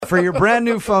For your brand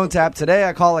new phone tap, today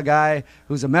I call a guy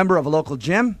who's a member of a local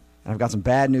gym, and I've got some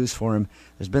bad news for him.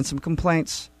 There's been some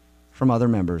complaints from other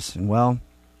members, and well,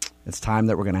 it's time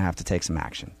that we're going to have to take some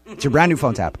action. It's your brand new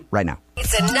phone tap right now.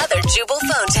 It's another Jubal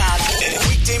phone tap.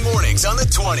 Weekday mornings on the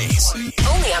 20s.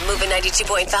 Only on Moving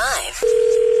 92.5.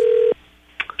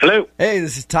 Hello. Hey,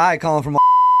 this is Ty calling from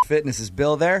Fitness. Is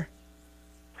Bill there?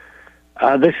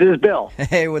 This is Bill.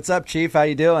 Hey, what's up, Chief? How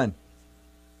you doing?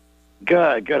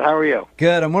 Good. How are you?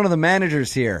 Good. I'm one of the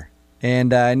managers here,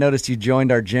 and I noticed you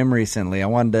joined our gym recently. I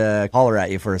wanted to holler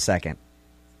at you for a second.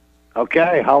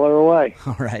 Okay, holler away.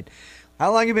 All right.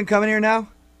 How long you been coming here now?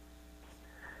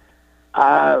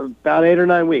 About 8 or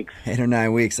 9 weeks. 8 or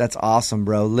 9 weeks. That's awesome,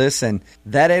 bro. Listen,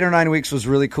 that 8 or 9 weeks was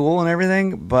really cool and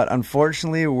everything, but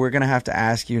unfortunately, we're going to have to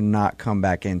ask you not come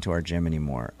back into our gym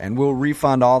anymore, and we'll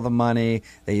refund all the money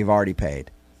that you've already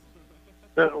paid.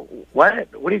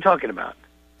 What? What are you talking about?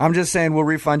 I'm just saying we'll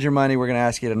refund your money. We're going to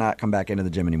ask you to not come back into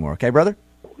the gym anymore. Okay, brother?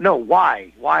 No,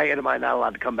 why? Why am I not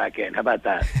allowed to come back in? How about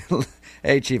that?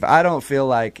 Hey, Chief, I don't feel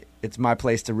like it's my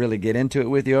place to really get into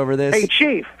it with you over this. Hey,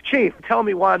 Chief, tell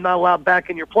me why I'm not allowed back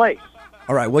in your place.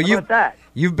 All right, well, How about that?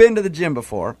 You've been to the gym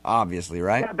before, obviously,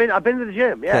 right? Yeah, I've been to the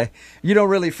gym, yeah. Okay. You don't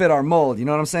really fit our mold, you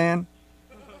know what I'm saying?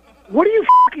 What are you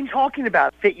fucking talking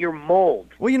about, fit your mold?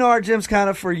 Well, you know, our gym's kind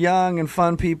of for young and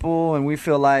fun people, and we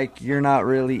feel like you're not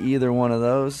really either one of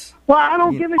those. Well, I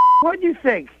don't give a what you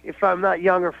think if I'm not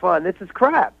young or fun. This is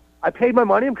crap. I paid my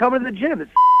money. I'm coming to the gym.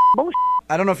 It's bullshit.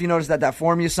 I don't know if you noticed that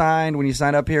form you signed, when you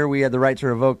signed up here, we had the right to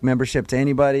revoke membership to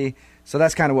anybody. So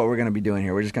that's kind of what we're going to be doing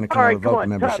here. We're just going to come and revoke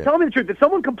membership. Tell me the truth. Did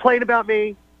someone complain about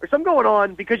me or something going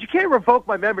on? Because you can't revoke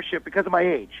my membership because of my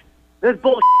age. That's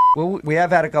bullshit. Well, we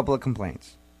have had a couple of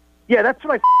complaints. Yeah, that's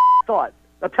what I thought.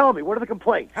 Now tell me, what are the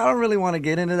complaints? I don't really want to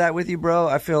get into that with you, bro.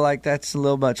 I feel like that's a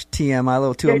little much TMI, a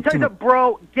little too... Yeah,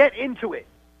 bro, get into it.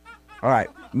 All right.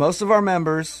 Most of our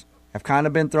members have kind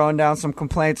of been throwing down some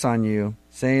complaints on you,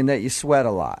 saying that you sweat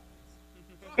a lot.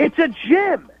 It's a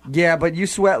gym. Yeah, but you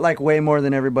sweat like way more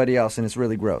than everybody else, and it's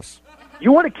really gross.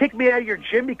 You want to kick me out of your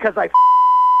gym because I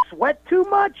sweat too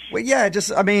much? Well, yeah,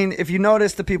 if you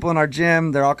notice the people in our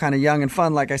gym, they're all kind of young and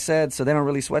fun, like I said, so they don't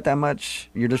really sweat that much.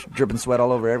 You're just dripping sweat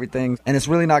all over everything, and it's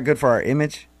really not good for our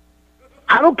image.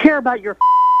 I don't care about your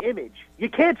image. You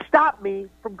can't stop me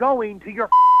from going to your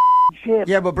gym.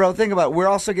 Yeah, but bro, think about it. We're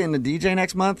also getting a DJ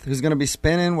next month who's going to be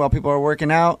spinning while people are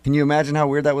working out. Can you imagine how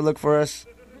weird that would look for us?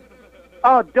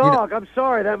 Oh, dog, I'm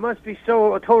sorry. That must be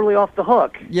so totally off the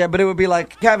hook. Yeah, but it would be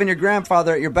like having your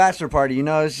grandfather at your bachelor party. You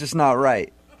know, it's just not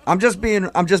right. I'm just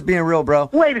being real, bro.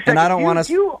 Wait a second. And I don't want to...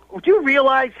 Do you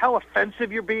realize how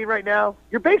offensive you're being right now?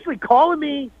 You're basically calling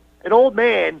me an old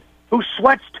man who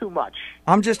sweats too much.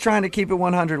 I'm just trying to keep it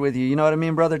 100 with you. You know what I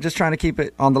mean, brother? Just trying to keep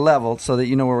it on the level so that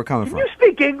you know where we're coming from. Can you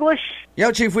speak English?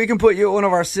 Yo, Chief, we can put you at one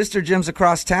of our sister gyms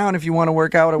across town if you want to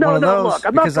work out at one of those. No, look,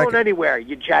 I'm not going anywhere,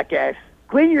 you jackass.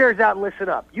 Clean your ears out and listen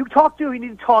up. You talk to who you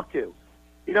need to talk to.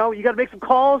 You know, you got to make some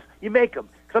calls, you make them.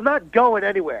 Because I'm not going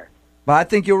anywhere. But I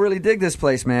think you'll really dig this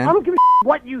place, man. I don't give a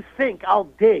what you think I'll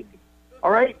dig.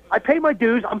 All right? I pay my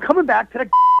dues. I'm coming back to the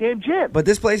damn gym. But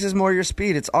this place is more your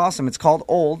speed. It's awesome. It's called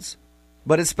Olds,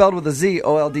 but it's spelled with a Z,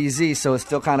 O-L-D-Z, so it's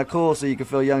still kind of cool so you can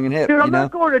feel young and hip. Dude, I'm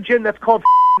not going to a gym that's called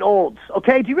Olds,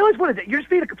 okay? Do you realize what it is? You're just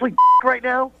being a complete right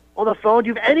now on the phone. Do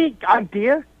you have any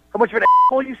idea how much of an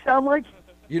asshole you sound like?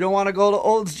 You don't want to go to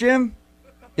Olds Gym?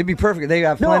 It'd be perfect. They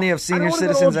have plenty of senior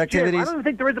citizens activities. I don't even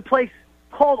think there is a place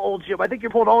called Old Gym. I think you're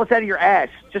pulling all this out of your ass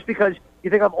just because you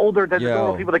think I'm older than the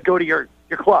normal people that go to your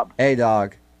club. Hey,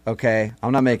 dog. Okay,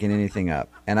 I'm not making anything up,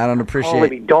 and I don't appreciate... Calling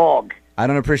me dog. I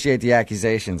don't appreciate the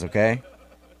accusations, okay?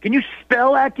 Can you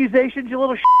spell accusations, you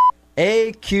little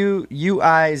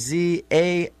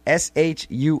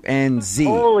A-Q-U-I-Z-A-S-H-U-N-Z.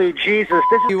 Holy Jesus,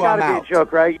 this has got to be a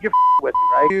joke, right? You're with me,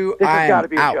 right? This has got to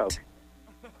be a joke.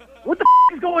 What the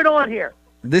is going on here?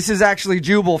 This is actually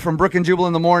Jubal from Brook and Jubal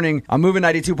in the Morning. I'm moving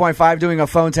 92.5 doing a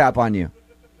phone tap on you.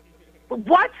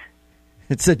 What?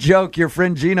 It's a joke. Your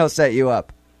friend Gino set you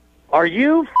up. Are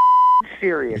you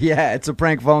serious? Yeah, it's a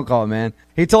prank phone call, man.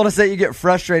 He told us that you get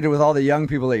frustrated with all the young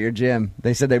people at your gym.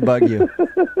 They said they bug you.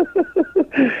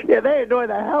 Yeah, they annoy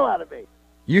the hell out of me.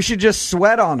 You should just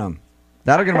sweat on them.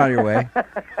 That'll get them out of your way.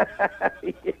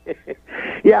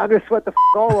 Yeah, I'm going to sweat the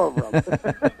all over them.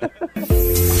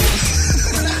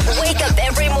 Wake up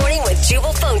every morning with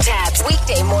Jubal phone taps.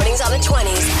 Weekday mornings on the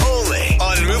 20s. Only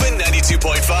on Moving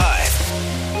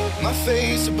 92.5. My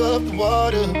face above the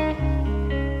water.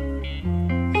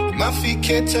 My feet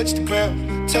can't touch the ground,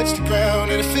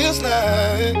 and it feels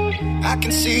like I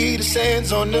can see the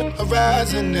sands on the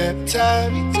horizon every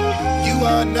time you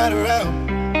are not around.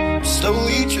 I'm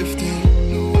slowly drifting.